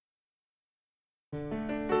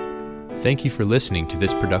Thank you for listening to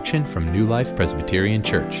this production from New Life Presbyterian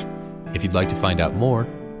Church. If you'd like to find out more,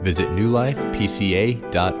 visit newlifepca.org.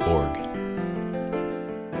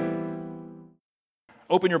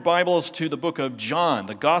 Open your Bibles to the book of John,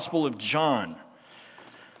 the Gospel of John.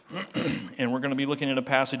 And we're going to be looking at a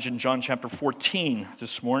passage in John chapter 14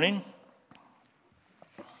 this morning.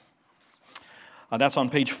 That's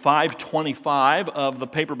on page 525 of the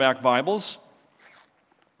paperback Bibles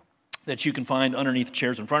that you can find underneath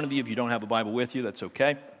chairs in front of you. If you don't have a Bible with you, that's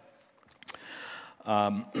okay.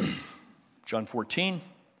 John 14,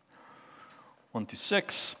 1 through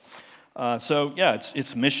 6.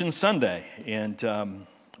 It's Mission Sunday, and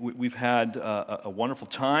we've had a wonderful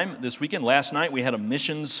time this weekend. Last night we had a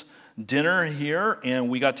missions dinner here, and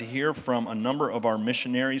we got to hear from a number of our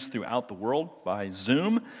missionaries throughout the world by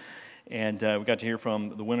Zoom. And we got to hear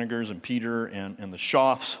from the Winnegers and Peter and the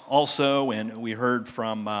Schaffs also, and we heard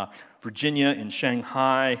from Virginia in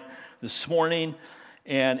Shanghai this morning.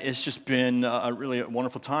 And it's just been really a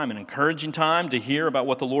wonderful time, an encouraging time to hear about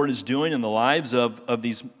what the Lord is doing in the lives of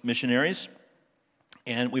these missionaries.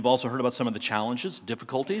 And we've also heard about some of the challenges,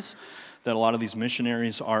 difficulties that a lot of these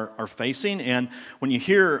missionaries are facing. And when you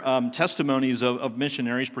hear testimonies of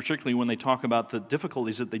missionaries, particularly when they talk about the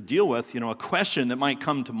difficulties that they deal with, a question that might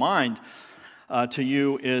come to mind to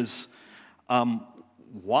you is,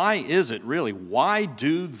 why is it really? Why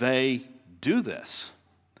do they do this?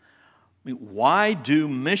 I mean, why do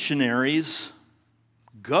missionaries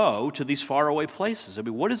go to these faraway places? I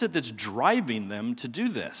mean, what is it that's driving them to do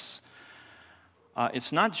this?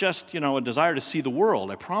 It's not just, a desire to see the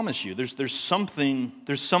world. I promise you, there's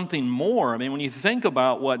something more. I mean, when you think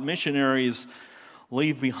about what missionaries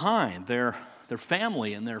leave behind, their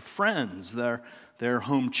family and their friends, their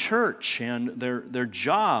home church and their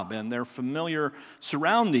job and their familiar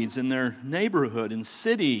surroundings in their neighborhood and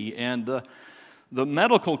city, and the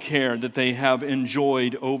medical care that they have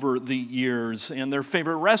enjoyed over the years, and their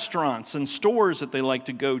favorite restaurants and stores that they like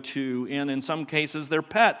to go to, and in some cases their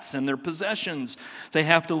pets and their possessions. They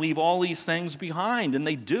have to leave all these things behind, and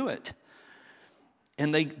they do it.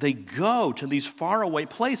 And they go to these faraway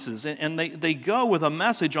places, and they go with a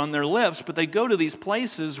message on their lips, but they go to these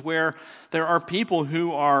places where there are people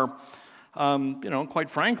who are, quite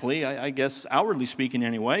frankly, I guess outwardly speaking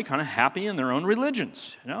anyway, kind of happy in their own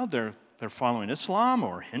religions. They're following Islam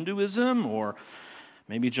or Hinduism or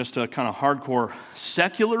maybe just a kind of hardcore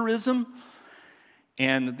secularism.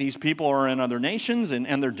 And these people are in other nations,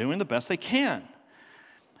 and they're doing the best they can.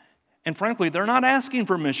 And frankly, they're not asking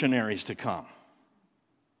for missionaries to come.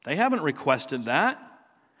 They haven't requested that.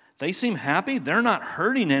 They seem happy. They're not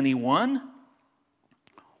hurting anyone.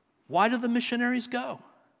 Why do the missionaries go?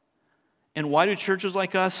 And why do churches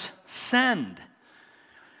like us send?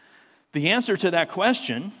 The answer to that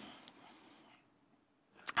question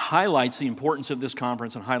highlights the importance of this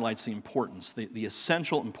conference and highlights the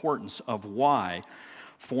essential importance of why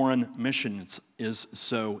foreign missions is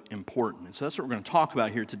so important. And so that's what we're going to talk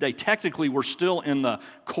about here today. Technically, we're still in the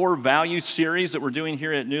core values series that we're doing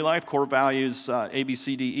here at New Life. Core values, A, B,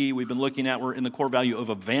 C, D, E. We're in the core value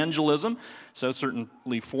of evangelism. So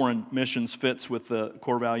certainly foreign missions fits with the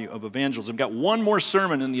core value of evangelism. We've got one more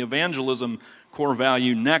sermon in the evangelism core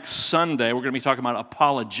value next Sunday. We're going to be talking about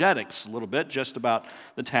apologetics a little bit, just about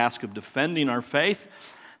the task of defending our faith.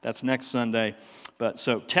 That's next Sunday. But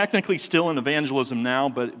so technically still in evangelism now,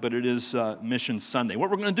 but it is Mission Sunday.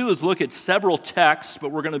 What we're going to do is look at several texts,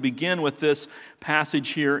 but we're going to begin with this passage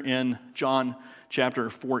here in John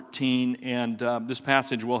chapter 14. And this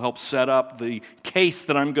passage will help set up the case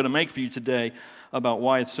that I'm going to make for you today about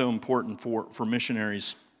why it's so important for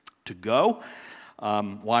missionaries to go,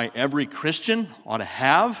 why every Christian ought to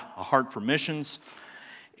have a heart for missions,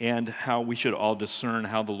 and how we should all discern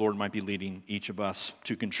how the Lord might be leading each of us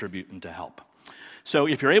to contribute and to help. So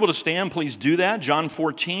if you're able to stand, please do that. John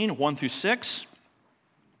 14, 1 through 6.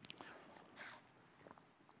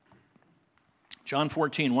 John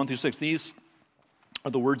 14, 1 through 6. These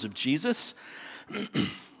are the words of Jesus.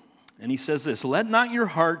 And he says this, "Let not your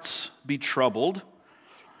hearts be troubled.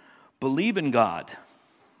 Believe in God.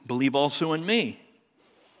 Believe also in me.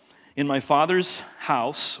 In my Father's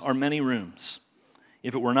house are many rooms.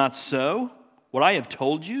 If it were not so, would I have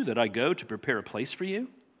told you that I go to prepare a place for you?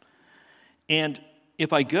 And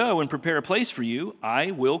if I go and prepare a place for you, I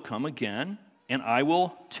will come again, and I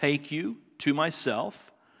will take you to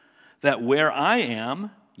myself, that where I am,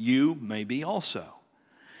 you may be also.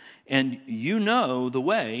 And you know the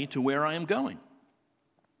way to where I am going."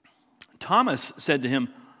 Thomas said to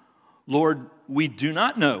him, "Lord, we do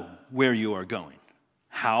not know where you are going.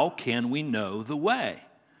 How can we know the way?"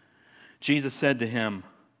 Jesus said to him,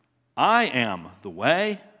 "I am the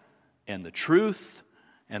way and the truth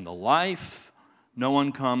and the life. No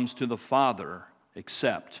one comes to the Father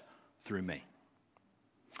except through me.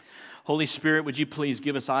 Holy Spirit, would you please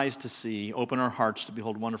give us eyes to see, open our hearts to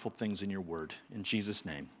behold wonderful things in your word. In Jesus'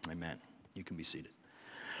 name, amen. You can be seated.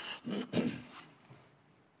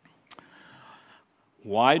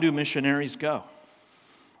 Why do missionaries go?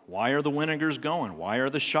 Why are the Winnegers going? Why are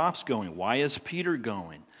the Shops going? Why is Peter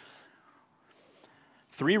going?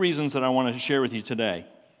 3 reasons that I want to share with you today.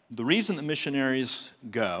 The reason that missionaries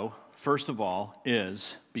go, first of all,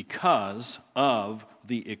 is because of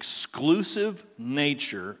the exclusive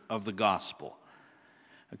nature of the gospel.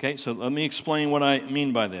 Okay, so let me explain what I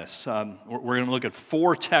mean by this. We're going to look at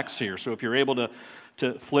 4 texts here, so if you're able to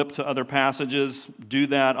flip to other passages, do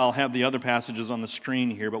that. I'll have the other passages on the screen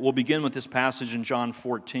here, but we'll begin with this passage in John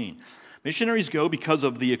 14. Missionaries go because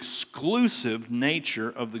of the exclusive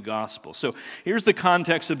nature of the gospel. So here's the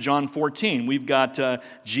context of John 14. We've got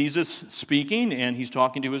Jesus speaking, and he's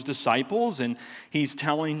talking to his disciples, and he's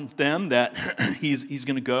telling them that he's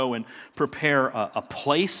going to go and prepare a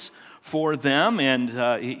place for them,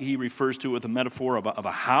 and he refers to it with a metaphor of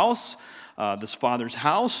a house, this Father's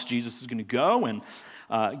house. Jesus is going to go and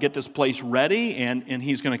get this place ready, and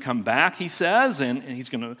he's going to come back, he says, and he's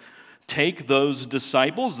going to take those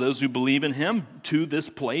disciples, those who believe in him, to this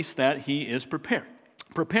place that he is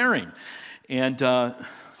preparing. And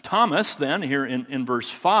Thomas, then, here in verse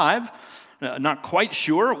 5, not quite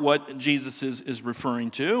sure what Jesus is referring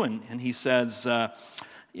to, and he says,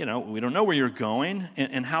 we don't know where you're going,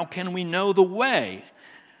 and how can we know the way?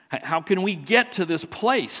 How can we get to this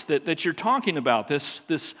place that you're talking about,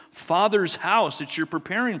 this Father's house that you're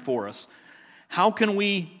preparing for us? How can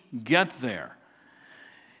we get there?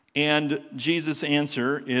 And Jesus'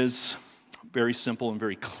 answer is very simple and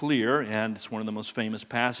very clear, and it's one of the most famous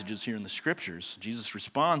passages here in the Scriptures. Jesus'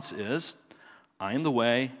 response is, I am the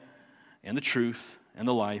way and the truth and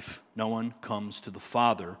the life. No one comes to the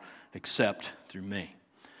Father except through me.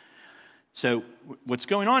 So what's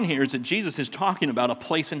going on here is that Jesus is talking about a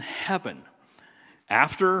place in heaven.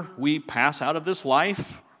 After we pass out of this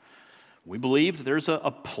life, we believe there's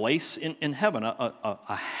a place in heaven,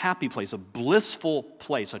 a happy place, a blissful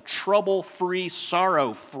place, a trouble-free,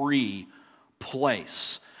 sorrow-free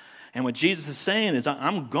place. And what Jesus is saying is,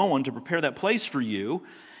 I'm going to prepare that place for you.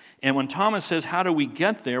 And when Thomas says, how do we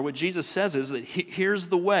get there? What Jesus says is that here's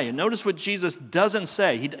the way. And notice what Jesus doesn't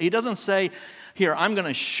say. He doesn't say, here, I'm going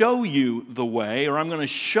to show you the way, or I'm going to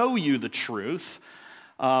show you the truth.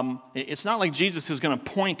 It's not like Jesus is going to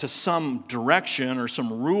point to some direction or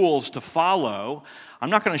some rules to follow.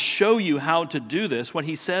 I'm not going to show you how to do this. What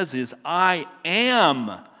he says is, I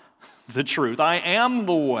am the truth. I am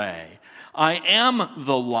the way. I am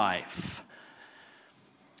the life.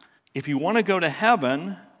 If you want to go to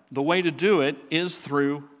heaven, the way to do it is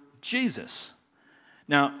through Jesus.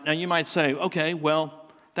 Now you might say, okay, well,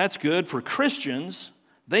 that's good for Christians.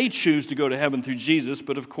 They choose to go to heaven through Jesus,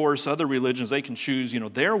 but of course, other religions, they can choose,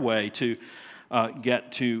 their way to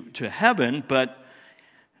get to heaven. But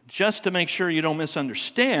just to make sure you don't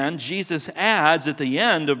misunderstand, Jesus adds at the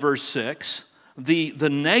end of verse 6 the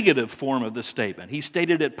negative form of the statement. He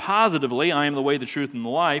stated it positively, I am the way, the truth, and the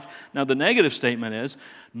life. Now, the negative statement is,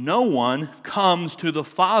 no one comes to the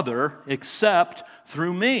Father except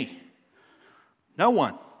through me. No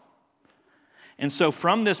one. And so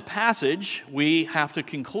from this passage, we have to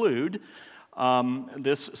conclude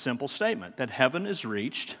this simple statement, that heaven is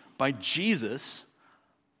reached by Jesus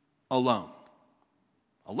alone.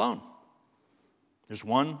 Alone. There's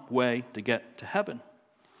one way to get to heaven.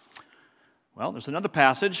 Well, there's another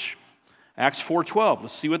passage, Acts 4:12.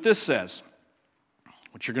 Let's see what this says.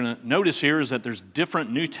 What you're going to notice here is that there's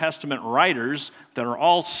different New Testament writers that are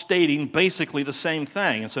all stating basically the same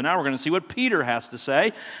thing. And so now we're going to see what Peter has to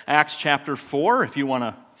say. Acts chapter 4, if you want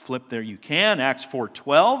to flip there, you can. Acts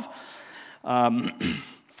 4:12.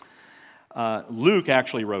 Luke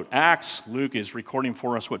actually wrote Acts. Luke is recording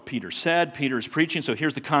for us what Peter said. Peter is preaching, so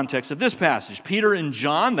here's the context of this passage. Peter and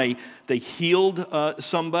John, they healed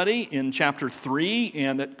somebody in chapter 3,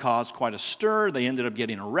 and that caused quite a stir. They ended up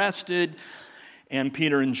getting arrested. And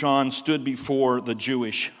Peter and John stood before the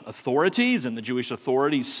Jewish authorities, and the Jewish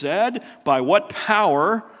authorities said, by what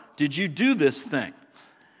power did you do this thing?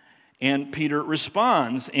 And Peter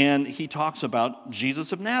responds, and he talks about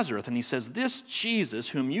Jesus of Nazareth, and he says, this Jesus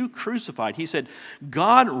whom you crucified, he said,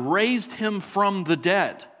 God raised him from the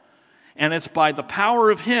dead, and it's by the power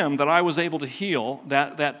of him that I was able to heal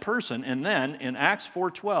that person. And then in Acts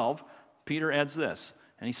 4:12, Peter adds this,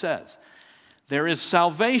 and he says, there is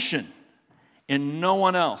salvation in no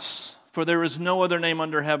one else, for there is no other name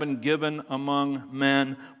under heaven given among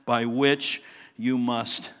men by which you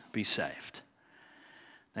must be saved.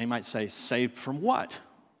 Now you might say, saved from what?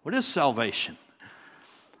 What is salvation?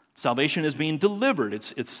 Salvation is being delivered.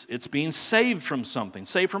 It's being saved from something.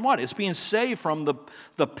 Saved from what? It's being saved from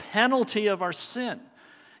the penalty of our sin.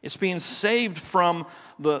 It's being saved from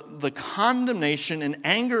the condemnation and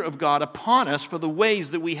anger of God upon us for the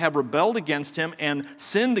ways that we have rebelled against Him and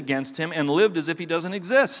sinned against Him and lived as if He doesn't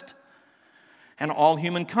exist. And all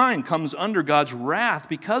humankind comes under God's wrath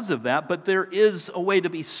because of that, but there is a way to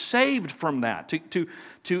be saved from that,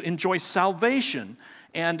 to enjoy salvation.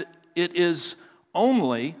 And it is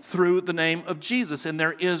only through the name of Jesus, and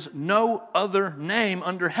there is no other name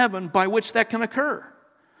under heaven by which that can occur.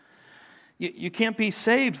 You can't be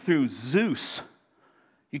saved through Zeus.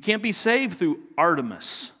 You can't be saved through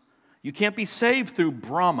Artemis. You can't be saved through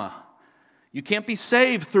Brahma. You can't be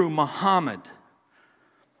saved through Muhammad.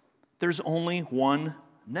 There's only one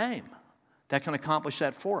name that can accomplish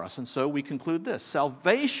that for us. And so we conclude this: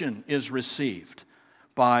 salvation is received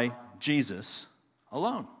by Jesus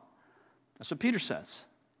alone. That's what Peter says.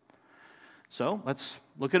 So let's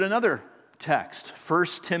look at another text, 1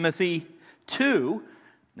 Timothy 2.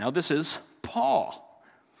 Now this is Paul.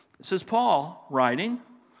 This is Paul writing.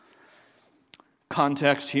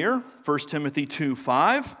 Context here, 1 Timothy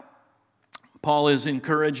 2:5. Paul is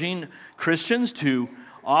encouraging Christians to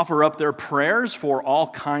offer up their prayers for all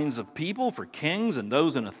kinds of people, for kings and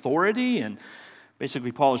those in authority. And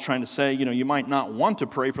basically Paul is trying to say, you might not want to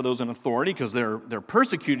pray for those in authority because they're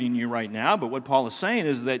persecuting you right now. But what Paul is saying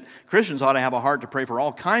is that Christians ought to have a heart to pray for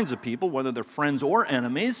all kinds of people, whether they're friends or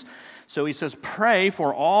enemies. So he says, pray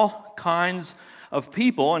for all kinds of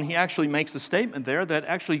people. And he actually makes a statement there that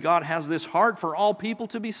actually God has this heart for all people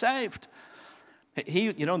to be saved.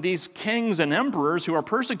 These kings and emperors who are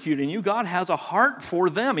persecuting you, God has a heart for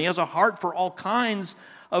them. He has a heart for all kinds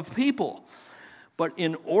of people. But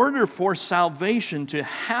in order for salvation to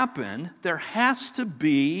happen, there has to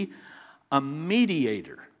be a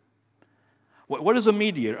mediator. What is a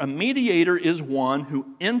mediator? A mediator is one who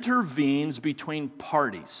intervenes between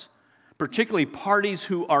parties, particularly parties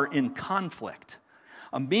who are in conflict.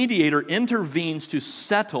 A mediator intervenes to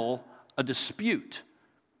settle a dispute.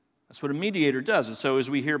 That's what a mediator does. And so as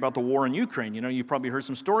we hear about the war in Ukraine, you've probably heard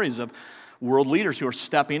some stories of world leaders who are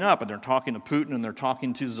stepping up, and they're talking to Putin, and they're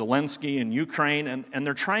talking to Zelensky in Ukraine, and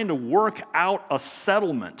they're trying to work out a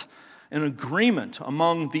settlement, an agreement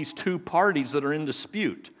among these two parties that are in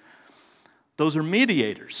dispute. Those are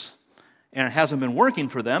mediators. And it hasn't been working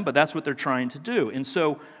for them, but that's what they're trying to do. And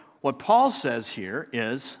so what Paul says here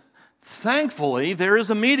is, thankfully, there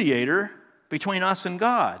is a mediator between us and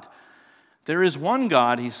God. There is one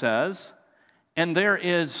God, he says, and there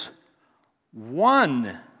is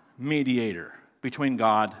one mediator between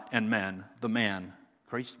God and men, the man,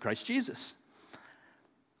 Christ Jesus.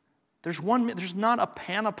 There's not a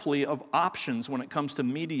panoply of options when it comes to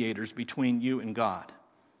mediators between you and God.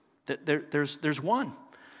 There's one.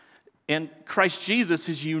 And Christ Jesus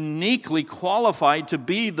is uniquely qualified to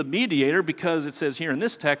be the mediator because it says here in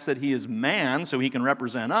this text that he is man, so he can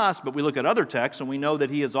represent us, but we look at other texts and we know that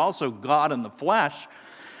he is also God in the flesh.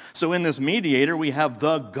 So in this mediator, we have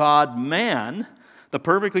the God-man, the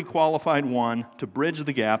perfectly qualified one to bridge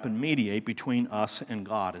the gap and mediate between us and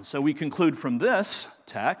God. And so we conclude from this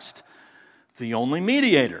text, the only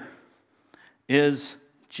mediator is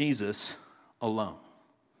Jesus alone.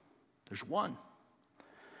 There's one.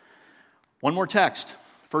 One more text,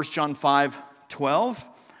 1 John 5:12.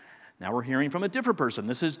 Now we're hearing from a different person.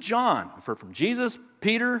 This is John. We've heard from Jesus,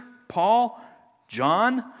 Peter, Paul,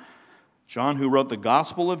 John. John who wrote the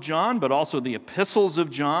Gospel of John, but also the epistles of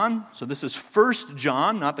John. So this is 1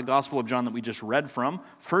 John, not the Gospel of John that we just read from.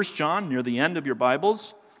 1 John, near the end of your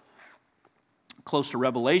Bibles, close to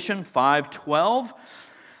Revelation 5:12.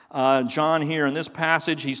 John here in this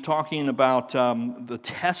passage, he's talking about the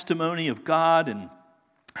testimony of God and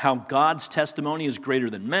how God's testimony is greater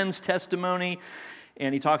than men's testimony.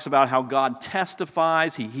 And he talks about how God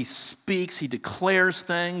testifies, he speaks, he declares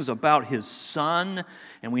things about his Son.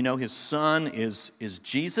 And we know his Son is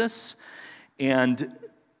Jesus. And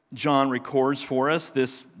John records for us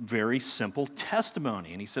this very simple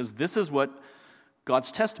testimony. And he says this is what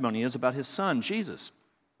God's testimony is about his Son, Jesus.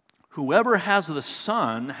 Whoever has the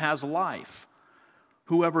Son has life.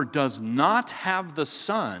 Whoever does not have the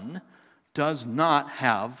Son does not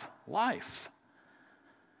have life.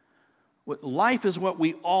 Life is what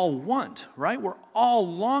we all want, right? We're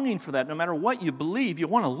all longing for that. No matter what you believe, you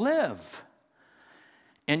want to live.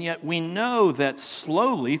 And yet we know that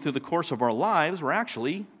slowly through the course of our lives, we're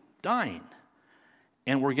actually dying.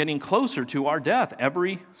 And we're getting closer to our death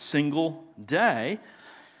every single day.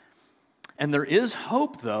 And there is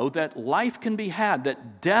hope, though, that life can be had,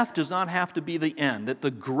 that death does not have to be the end, that the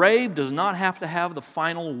grave does not have to have the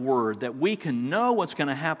final word, that we can know what's going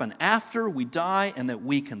to happen after we die, and that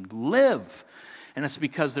we can live. And it's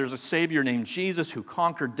because there's a Savior named Jesus who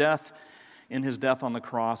conquered death in his death on the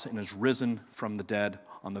cross and is risen from the dead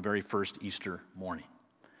on the very first Easter morning.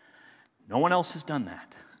 No one else has done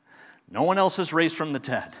that. No one else is raised from the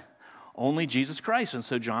dead. Only Jesus Christ. And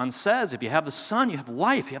so John says, if you have the Son, you have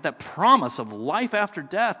life. You have that promise of life after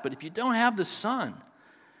death. But if you don't have the Son,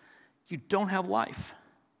 you don't have life.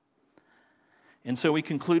 And so we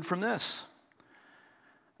conclude from this.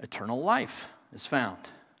 Eternal life is found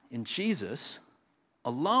in Jesus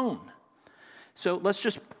alone. So let's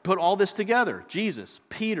just put all this together. Jesus,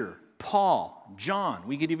 Peter, Paul, John.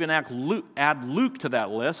 We could even add Luke to that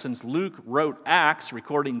list, since Luke wrote Acts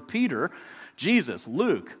recording Peter. Jesus,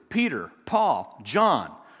 Luke, Peter, Paul,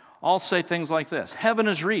 John all say things like this. Heaven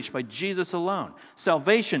is reached by Jesus alone.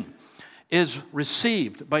 Salvation is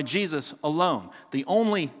received by Jesus alone. The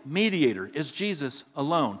only mediator is Jesus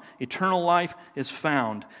alone. Eternal life is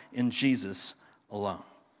found in Jesus alone.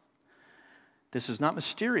 This is not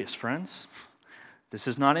mysterious, friends. This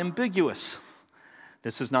is not ambiguous.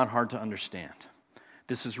 This is not hard to understand.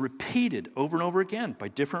 This is repeated over and over again by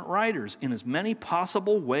different writers in as many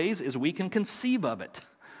possible ways as we can conceive of it.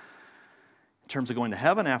 In terms of going to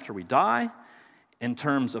heaven after we die, in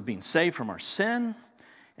terms of being saved from our sin,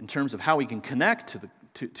 in terms of how we can connect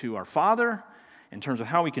to our Father, in terms of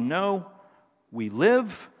how we can know we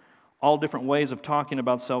live, all different ways of talking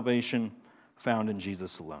about salvation found in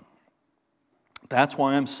Jesus alone. That's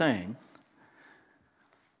why I'm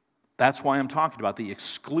talking about the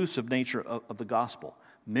exclusive nature of the gospel.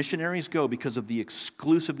 Missionaries go because of the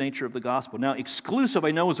exclusive nature of the gospel. Now, exclusive,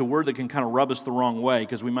 I know, is a word that can kind of rub us the wrong way,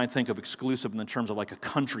 because we might think of exclusive in the terms of like a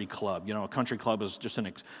country club. You know, a country club is just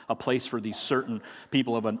a place for these certain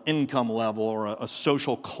people of an income level or a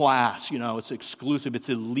social class. You know, it's exclusive, it's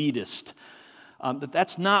elitist. But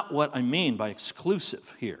that's not what I mean by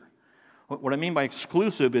exclusive here. What I mean by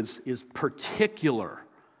exclusive is particular.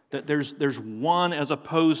 That there's one as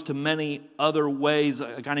opposed to many other ways.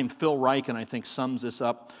 A guy named Phil Ryken, I think, sums this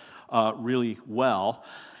up really well.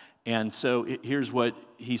 And so here's what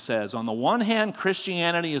he says. On the one hand,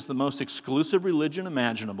 Christianity is the most exclusive religion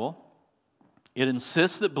imaginable. It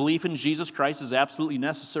insists that belief in Jesus Christ is absolutely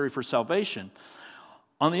necessary for salvation.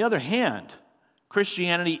 On the other hand,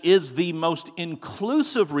 Christianity is the most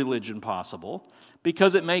inclusive religion possible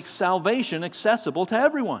because it makes salvation accessible to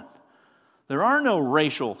everyone. There are no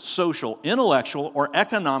racial, social, intellectual, or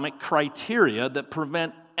economic criteria that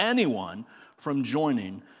prevent anyone from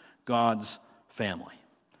joining God's family.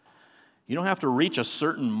 You don't have to reach a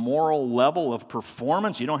certain moral level of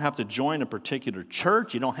performance. You don't have to join a particular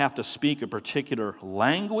church. You don't have to speak a particular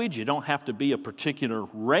language. You don't have to be a particular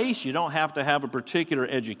race. You don't have to have a particular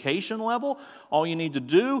education level. All you need to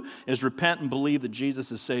do is repent and believe that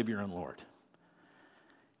Jesus is Savior and Lord.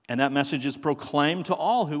 And that message is proclaimed to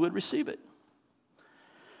all who would receive it.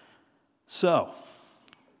 So,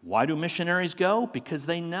 why do missionaries go? Because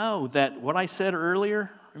they know that what I said earlier,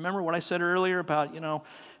 remember what I said earlier about,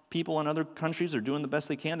 people in other countries are doing the best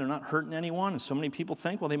they can, they're not hurting anyone, and so many people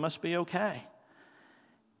think, well, they must be okay.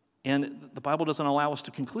 And the Bible doesn't allow us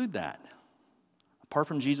to conclude that. Apart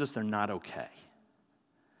from Jesus, they're not okay.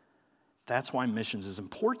 That's why missions is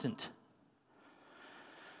important.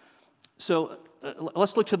 So,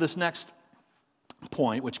 let's look to this next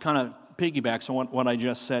point, which kind of piggybacks on what I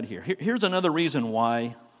just said here. Here's another reason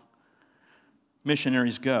why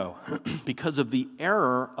missionaries go. Because of the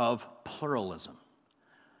error of pluralism.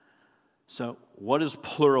 So, what is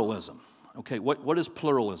pluralism? Okay, what is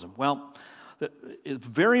pluralism? Well, it's a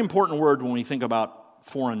very important word when we think about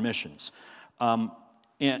foreign missions. And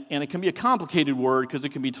it can be a complicated word because it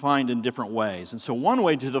can be defined in different ways. And so one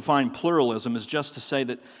way to define pluralism is just to say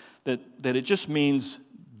that it just means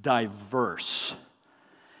diverse.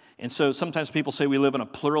 And so sometimes people say we live in a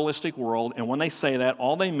pluralistic world, and when they say that,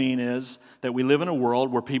 all they mean is that we live in a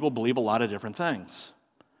world where people believe a lot of different things.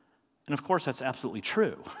 And of course, that's absolutely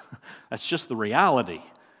true. That's just the reality.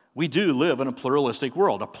 We do live in a pluralistic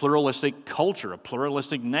world, a pluralistic culture, a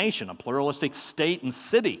pluralistic nation, a pluralistic state and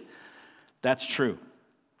city. That's true.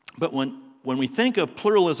 But when we think of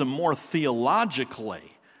pluralism more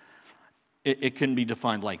theologically, it can be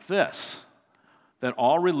defined like this: that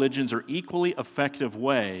all religions are equally effective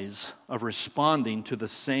ways of responding to the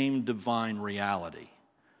same divine reality.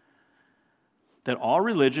 That all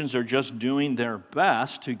religions are just doing their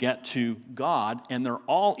best to get to God, and they're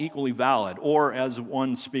all equally valid, or as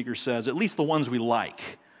one speaker says, at least the ones we like.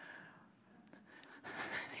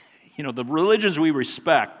 The religions we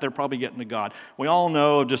respect, they're probably getting to God. We all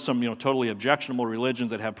know just some, totally objectionable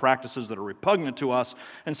religions that have practices that are repugnant to us,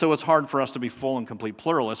 and so it's hard for us to be full and complete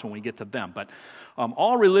pluralists when we get to them. But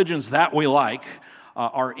all religions that we like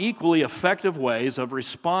are equally effective ways of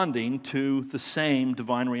responding to the same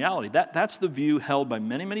divine reality. That's the view held by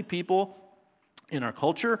many, many people in our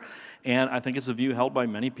culture, and I think it's a view held by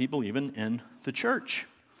many people even in the church.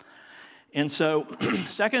 And so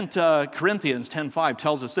 2 Corinthians 10:5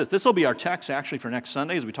 tells us this. This will be our text actually for next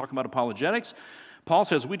Sunday as we talk about apologetics. Paul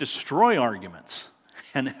says, we destroy arguments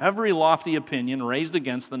and every lofty opinion raised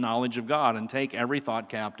against the knowledge of God and take every thought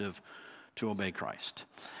captive to obey Christ.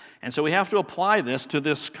 And so we have to apply this to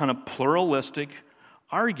this kind of pluralistic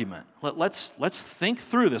argument. Let's think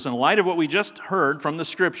through this in light of what we just heard from the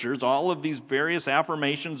Scriptures, all of these various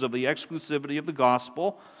affirmations of the exclusivity of the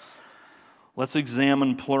gospel. Let's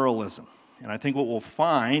examine pluralism. And I think what we'll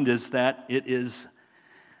find is that it is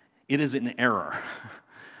an error.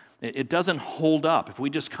 It doesn't hold up. If we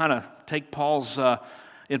just kind of take Paul's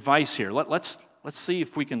advice here, let's see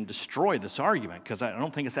if we can destroy this argument, because I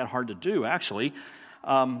don't think it's that hard to do, actually.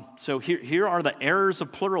 So here are the errors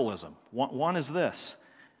of pluralism. One is this.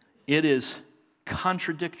 It is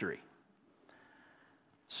contradictory.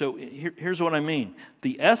 So here's what I mean.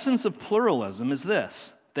 The essence of pluralism is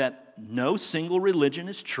this, that no single religion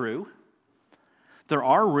is true. There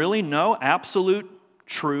are really no absolute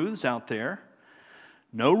truths out there.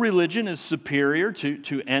 No religion is superior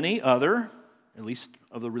to any other, at least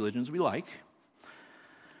of the religions we like.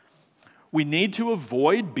 We need to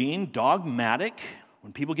avoid being dogmatic.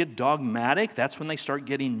 When people get dogmatic, that's when they start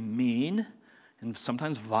getting mean and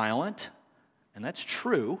sometimes violent, and that's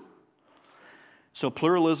true. So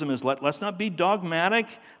pluralism is, let's not be dogmatic.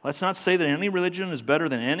 Let's not say that any religion is better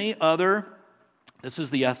than any other. This is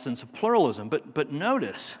the essence of pluralism. But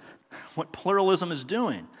notice what pluralism is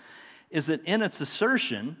doing is that in its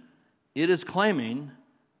assertion, it is claiming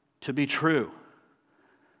to be true.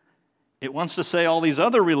 It wants to say all these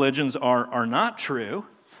other religions are not true,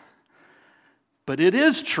 but it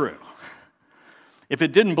is true. If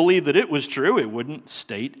it didn't believe that it was true, it wouldn't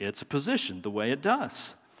state its position the way it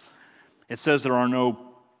does. It says there are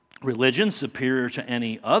no religions superior to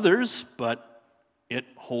any others, but it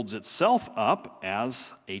holds itself up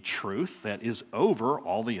as a truth that is over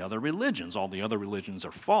all the other religions. All the other religions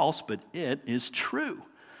are false, but it is true.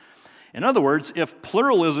 In other words, if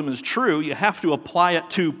pluralism is true, you have to apply it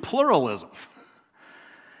to pluralism.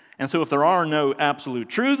 And so if there are no absolute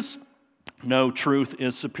truths, no truth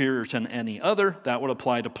is superior to any other, that would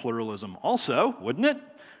apply to pluralism also, wouldn't it?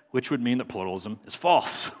 Which would mean that pluralism is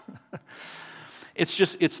false.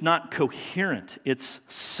 It's not coherent. It's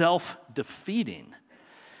self-defeating.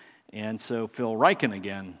 And so Phil Ryken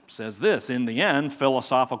again says this, in the end,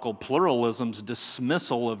 philosophical pluralism's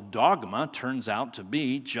dismissal of dogma turns out to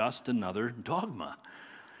be just another dogma.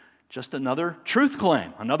 Just another truth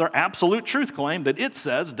claim, another absolute truth claim that it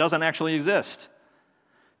says doesn't actually exist.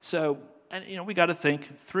 So, we got to think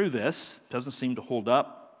through this. It doesn't seem to hold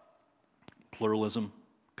up. Pluralism,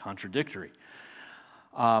 contradictory.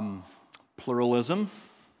 Pluralism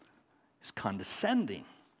is condescending.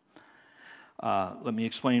 Let me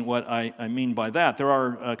explain what I mean by that. There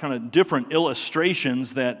are kind of different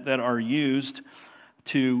illustrations that are used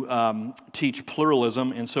to teach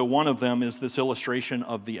pluralism, and so one of them is this illustration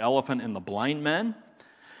of the elephant and the blind men.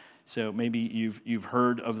 So maybe you've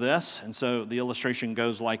heard of this, and so the illustration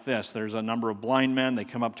goes like this. There's a number of blind men. They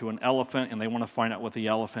come up to an elephant, and they want to find out what the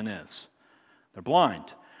elephant is. They're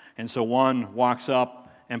blind, and so one walks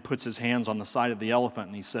up and puts his hands on the side of the elephant,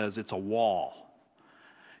 and he says, "It's a wall."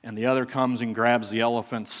 And the other comes and grabs the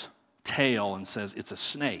elephant's tail and says, "It's a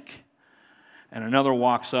snake." And another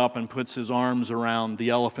walks up and puts his arms around the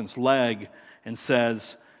elephant's leg and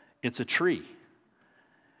says, "It's a tree."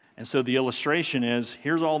 And so the illustration is,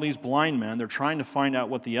 here's all these blind men. They're trying to find out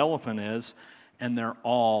what the elephant is, and they're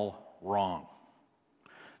all wrong.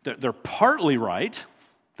 They're partly right.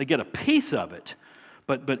 They get a piece of it.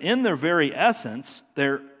 But in their very essence,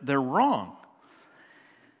 they're wrong.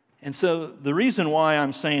 And so the reason why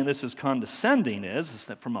I'm saying this is condescending is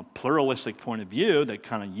that from a pluralistic point of view that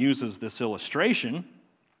kind of uses this illustration,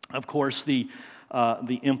 of course, the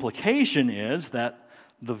implication is that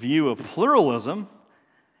the view of pluralism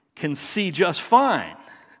can see just fine.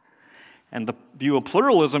 And the view of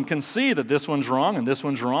pluralism can see that this one's wrong, and this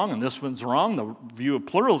one's wrong, and this one's wrong. The view of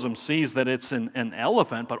pluralism sees that it's an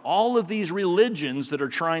elephant, but all of these religions that are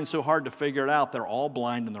trying so hard to figure it out, they're all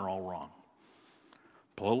blind and they're all wrong.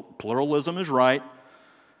 Pluralism is right.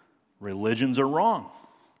 Religions are wrong.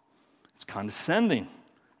 It's condescending.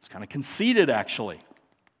 It's kind of conceited, actually.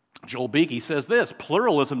 Joel Beeke says this: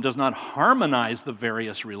 pluralism does not harmonize the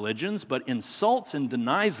various religions, but insults and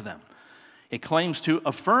denies them. It claims to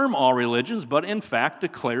affirm all religions, but in fact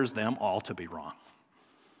declares them all to be wrong.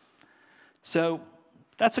 So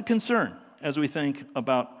that's a concern as we think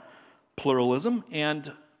about pluralism,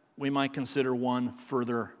 and we might consider one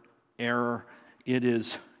further error. It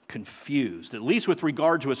is confused. At least with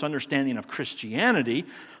regard to its understanding of Christianity,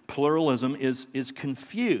 pluralism is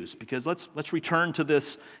confused, because let's return to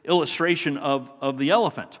this illustration of the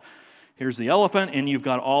elephant. Here's the elephant, and you've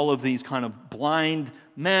got all of these kind of blind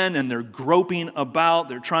men, and they're groping about.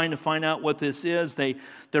 They're trying to find out what this is.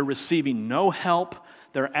 They're receiving no help.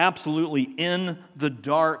 They're absolutely in the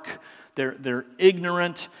dark. They're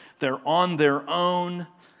ignorant. They're on their own.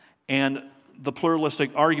 And the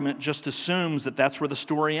pluralistic argument just assumes that that's where the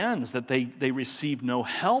story ends, that they receive no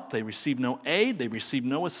help, they receive no aid, they receive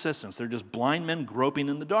no assistance. They're just blind men groping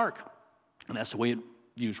in the dark. And that's the way it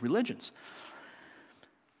views religions.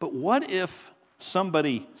 But what if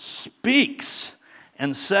somebody speaks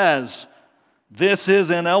and says, "This is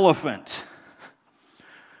an elephant"?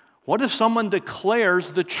 What if someone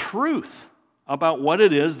declares the truth about what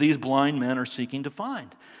it is these blind men are seeking to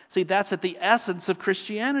find? See, that's at the essence of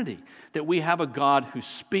Christianity, that we have a God who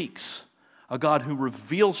speaks, a God who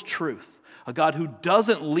reveals truth, a God who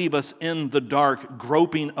doesn't leave us in the dark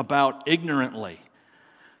groping about ignorantly.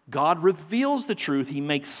 God reveals the truth. He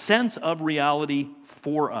makes sense of reality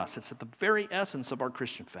for us. It's at the very essence of our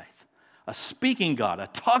Christian faith. A speaking God, a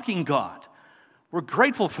talking God. We're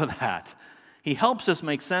grateful for that. He helps us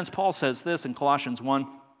make sense. Paul says this in Colossians 1,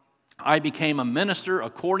 "I became a minister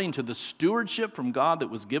according to the stewardship from God that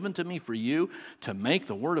was given to me for you, to make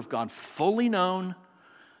the word of God fully known,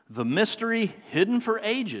 the mystery hidden for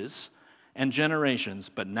ages and generations,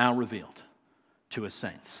 but now revealed to his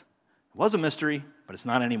saints." It was a mystery, but it's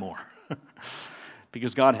not anymore.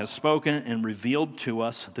 Because God has spoken and revealed to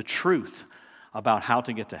us the truth about how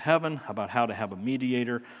to get to heaven, about how to have a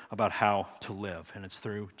mediator, about how to live. And it's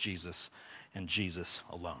through Jesus and Jesus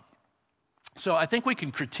alone. So I think we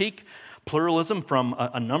can critique pluralism from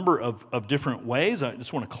a number of different ways. I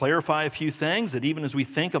just want to clarify a few things, that even as we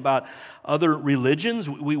think about other religions,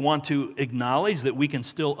 we want to acknowledge that we can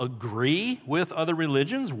still agree with other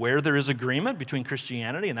religions where there is agreement between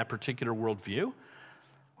Christianity and that particular worldview.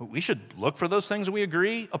 We should look for those things that we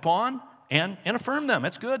agree upon and affirm them.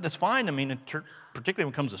 That's good, that's fine. I mean, particularly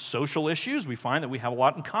when it comes to social issues, we find that we have a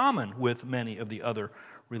lot in common with many of the other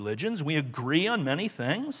religions. We agree on many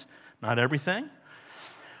things, not everything.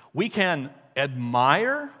 We can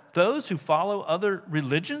admire those who follow other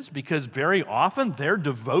religions, because very often their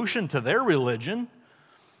devotion to their religion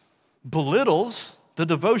belittles the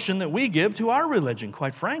devotion that we give to our religion.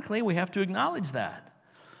 Quite frankly, we have to acknowledge that.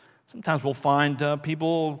 Sometimes we'll find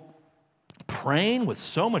people praying with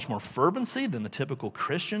so much more fervency than the typical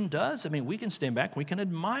Christian does. I mean, we can stand back and we can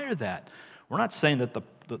admire that. We're not saying that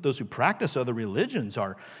those who practice other religions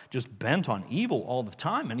are just bent on evil all the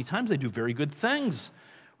time. Many times they do very good things.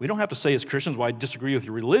 We don't have to say as Christians, "Well, I disagree with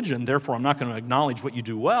your religion, therefore I'm not going to acknowledge what you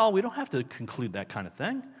do well." We don't have to conclude that kind of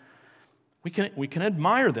thing. We can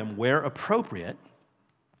admire them where appropriate,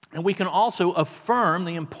 and we can also affirm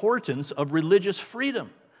the importance of religious freedom.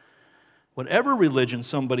 Whatever religion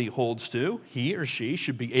somebody holds to, he or she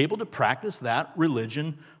should be able to practice that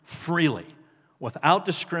religion freely, without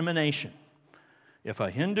discrimination. If a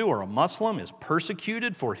Hindu or a Muslim is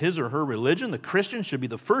persecuted for his or her religion, the Christian should be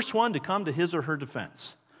the first one to come to his or her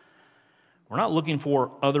defense. We're not looking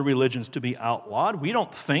for other religions to be outlawed. We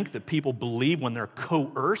don't think that people believe when they're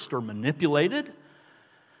coerced or manipulated.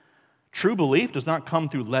 True belief does not come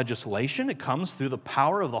through legislation. It comes through the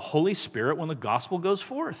power of the Holy Spirit when the gospel goes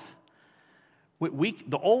forth.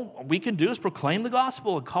 All we can do is proclaim the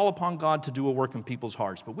gospel and call upon God to do a work in people's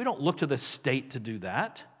hearts. But we don't look to the state to do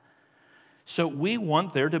that. So we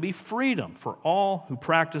want there to be freedom for all who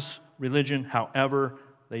practice religion however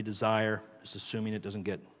they desire, just assuming it doesn't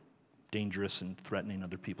get dangerous and threatening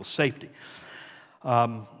other people's safety.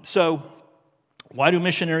 So why do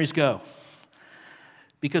missionaries go?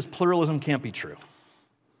 Because pluralism can't be true.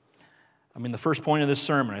 I mean, the first point of this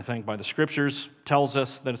sermon, I think, by the Scriptures tells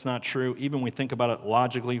us that it's not true. Even when we think about it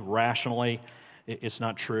logically, rationally, it's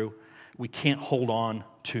not true. We can't hold on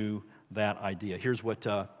to that idea. Here's what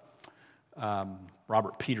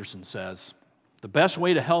Robert Peterson says: "The best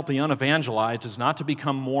way to help the unevangelized is not to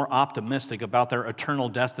become more optimistic about their eternal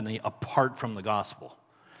destiny apart from the gospel.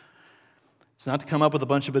 It's not to come up with a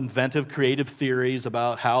bunch of inventive, creative theories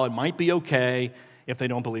about how it might be okay if they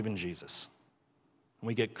don't believe in Jesus. And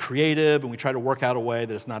we get creative and we try to work out a way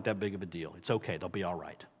that it's not that big of a deal. It's okay, they'll be all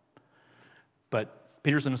right. But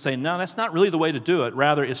Peterson is saying, no, that's not really the way to do it.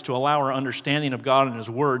 Rather, it's to allow our understanding of God and His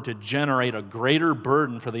Word to generate a greater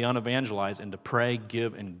burden for the unevangelized and to pray,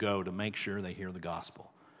 give, and go to make sure they hear the gospel.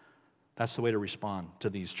 That's the way to respond to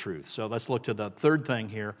these truths. So let's look to the third thing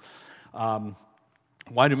here.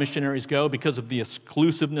 Why do missionaries go? Because of the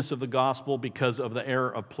exclusiveness of the gospel, because of the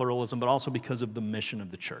error of pluralism, but also because of the mission of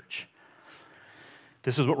the church.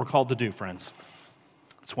 This is what we're called to do, friends.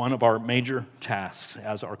 It's one of our major tasks.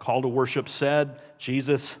 As our call to worship said,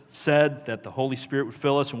 Jesus said that the Holy Spirit would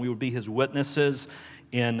fill us and we would be His witnesses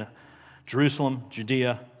in Jerusalem,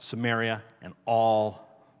 Judea, Samaria, and all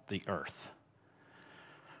the earth.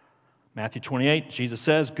 Matthew 28, Jesus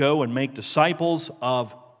says, go and make disciples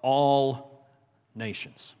of all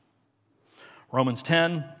nations. Romans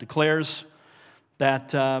 10 declares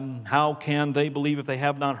that how can they believe if they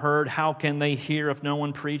have not heard? How can they hear if no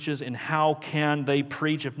one preaches? And how can they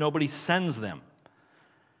preach if nobody sends them?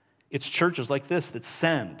 It's churches like this that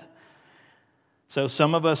send. So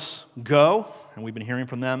some of us go, and we've been hearing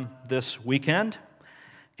from them this weekend,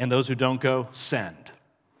 and those who don't go, send.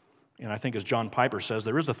 And I think as John Piper says,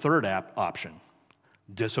 there is a third option,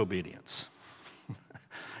 disobedience.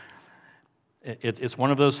 It's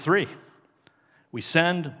one of those three. We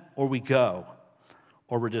send or we go,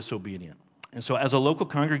 or we're disobedient. And so as a local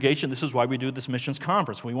congregation, this is why we do this missions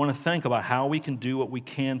conference. We want to think about how we can do what we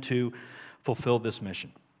can to fulfill this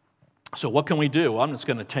mission. So what can we do? Well, I'm just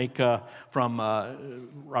going to take from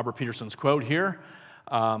Robert Peterson's quote here.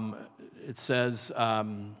 It says,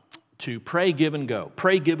 to pray, give, and go.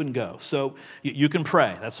 Pray, give, and go. So you can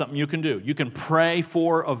pray. That's something you can do. You can pray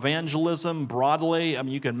for evangelism broadly. I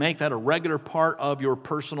mean, you can make that a regular part of your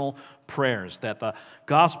personal prayers, that the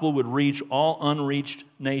gospel would reach all unreached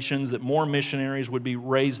nations, that more missionaries would be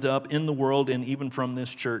raised up in the world and even from this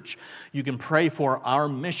church. You can pray for our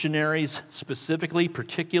missionaries specifically,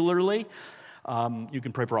 particularly. You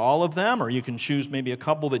can pray for all of them, or you can choose maybe a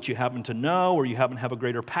couple that you happen to know, or you happen to have a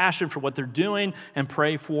greater passion for what they're doing, and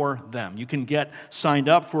pray for them. You can get signed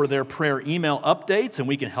up for their prayer email updates, and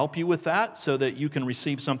we can help you with that so that you can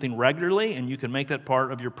receive something regularly, and you can make that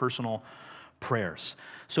part of your personal prayers.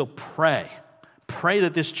 So pray. Pray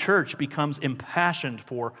that this church becomes impassioned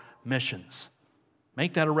for missions.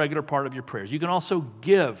 Make that a regular part of your prayers. You can also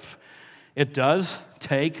give. It does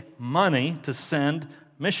take money to send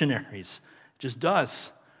missionaries. Just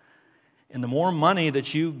does. And the more money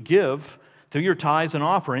that you give through your tithes and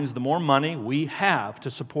offerings, the more money we have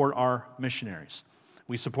to support our missionaries.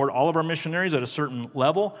 We support all of our missionaries at a certain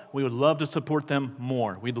level. We would love to support them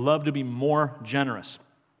more. We'd love to be more generous.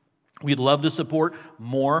 We'd love to support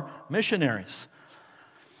more missionaries.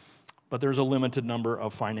 But there's a limited number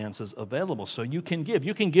of finances available. So you can give.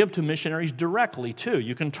 You can give to missionaries directly, too.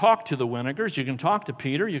 You can talk to the Winegers. You can talk to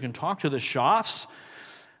Peter. You can talk to the Schaffs.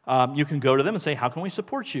 You can go to them and say, how can we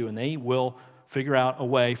support you? And they will figure out a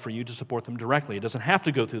way for you to support them directly. It doesn't have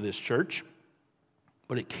to go through this church,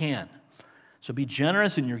 but it can. So be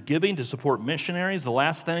generous in your giving to support missionaries. The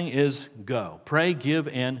last thing is go. Pray, give,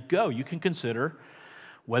 and go. You can consider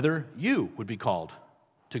whether you would be called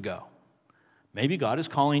to go. Maybe God is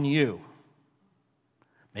calling you.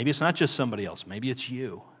 Maybe it's not just somebody else. Maybe it's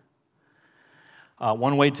you.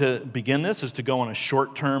 One way to begin this is to go on a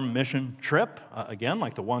short-term mission trip, again,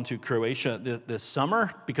 like the one to Croatia this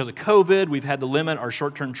summer. Because of COVID, we've had to limit our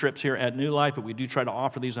short-term trips here at New Life, but we do try to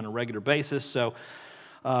offer these on a regular basis, so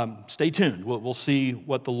stay tuned. We'll see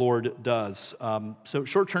what the Lord does. So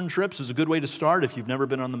short-term trips is a good way to start if you've never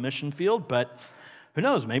been on the mission field, but who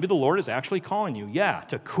knows, maybe the Lord is actually calling you,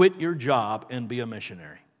 to quit your job and be a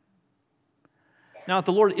missionary. Now, if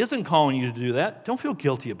the Lord isn't calling you to do that, don't feel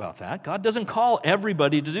guilty about that. God doesn't call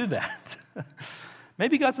everybody to do that.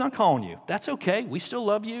 Maybe God's not calling you. That's okay. We still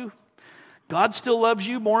love you. God still loves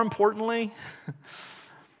you, more importantly.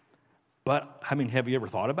 But, have you ever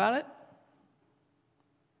thought about it?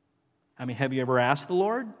 Have you ever asked the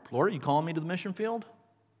Lord, are you calling me to the mission field?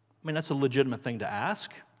 That's a legitimate thing to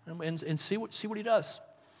ask, and see what He does.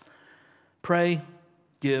 Pray,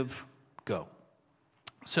 give, go.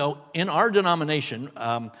 So in our denomination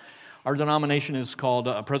is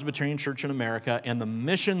called Presbyterian Church in America, and the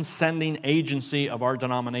mission sending agency of our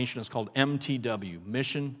denomination is called MTW,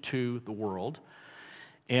 Mission to the World.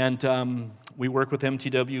 And we work with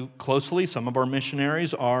MTW closely. Some of our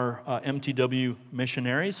missionaries are MTW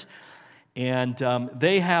missionaries, and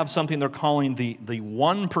they have something they're calling the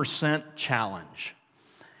 1% challenge.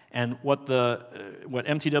 And what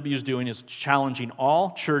MTW is doing is challenging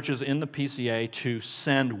all churches in the PCA to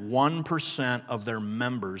send 1% of their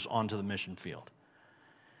members onto the mission field.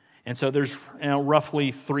 And so there's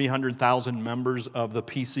roughly 300,000 members of the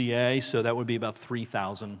PCA, so that would be about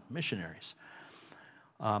 3,000 missionaries.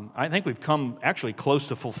 I think we've come actually close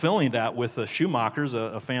to fulfilling that with the Schumachers,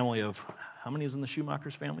 a family of, how many is in the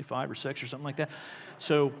Schumachers family? 5 or 6 or something like that.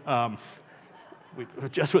 So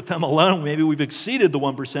just with them alone, maybe we've exceeded the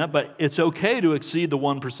 1%, but it's okay to exceed the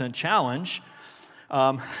 1% challenge.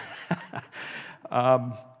 But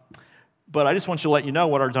I just want you to let you know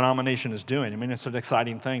what our denomination is doing. I mean, it's an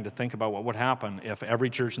exciting thing to think about what would happen if every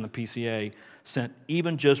church in the PCA sent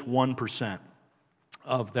even just 1%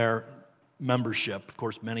 of their membership. Of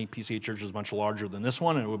course, many PCA churches are much larger than this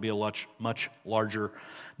one, and it would be a much larger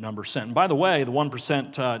number sent. And by the way, the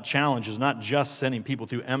 1% challenge is not just sending people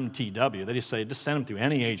through MTW. They just say, just send them through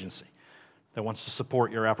any agency that wants to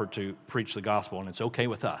support your effort to preach the gospel, and it's okay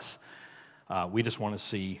with us. We just want to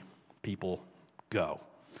see people go.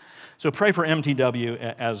 So pray for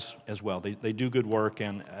MTW as well. They do good work,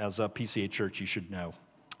 and as a PCA church, you should know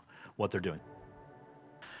what they're doing.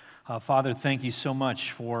 Father, thank you so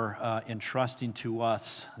much for entrusting to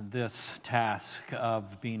us this task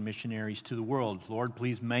of being missionaries to the world. Lord,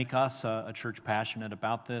 please make us a church passionate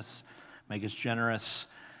about this, make us generous,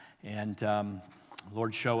 and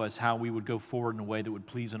Lord, show us how we would go forward in a way that would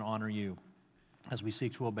please and honor you as we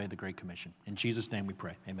seek to obey the Great Commission. In Jesus' name we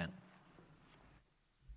pray, amen.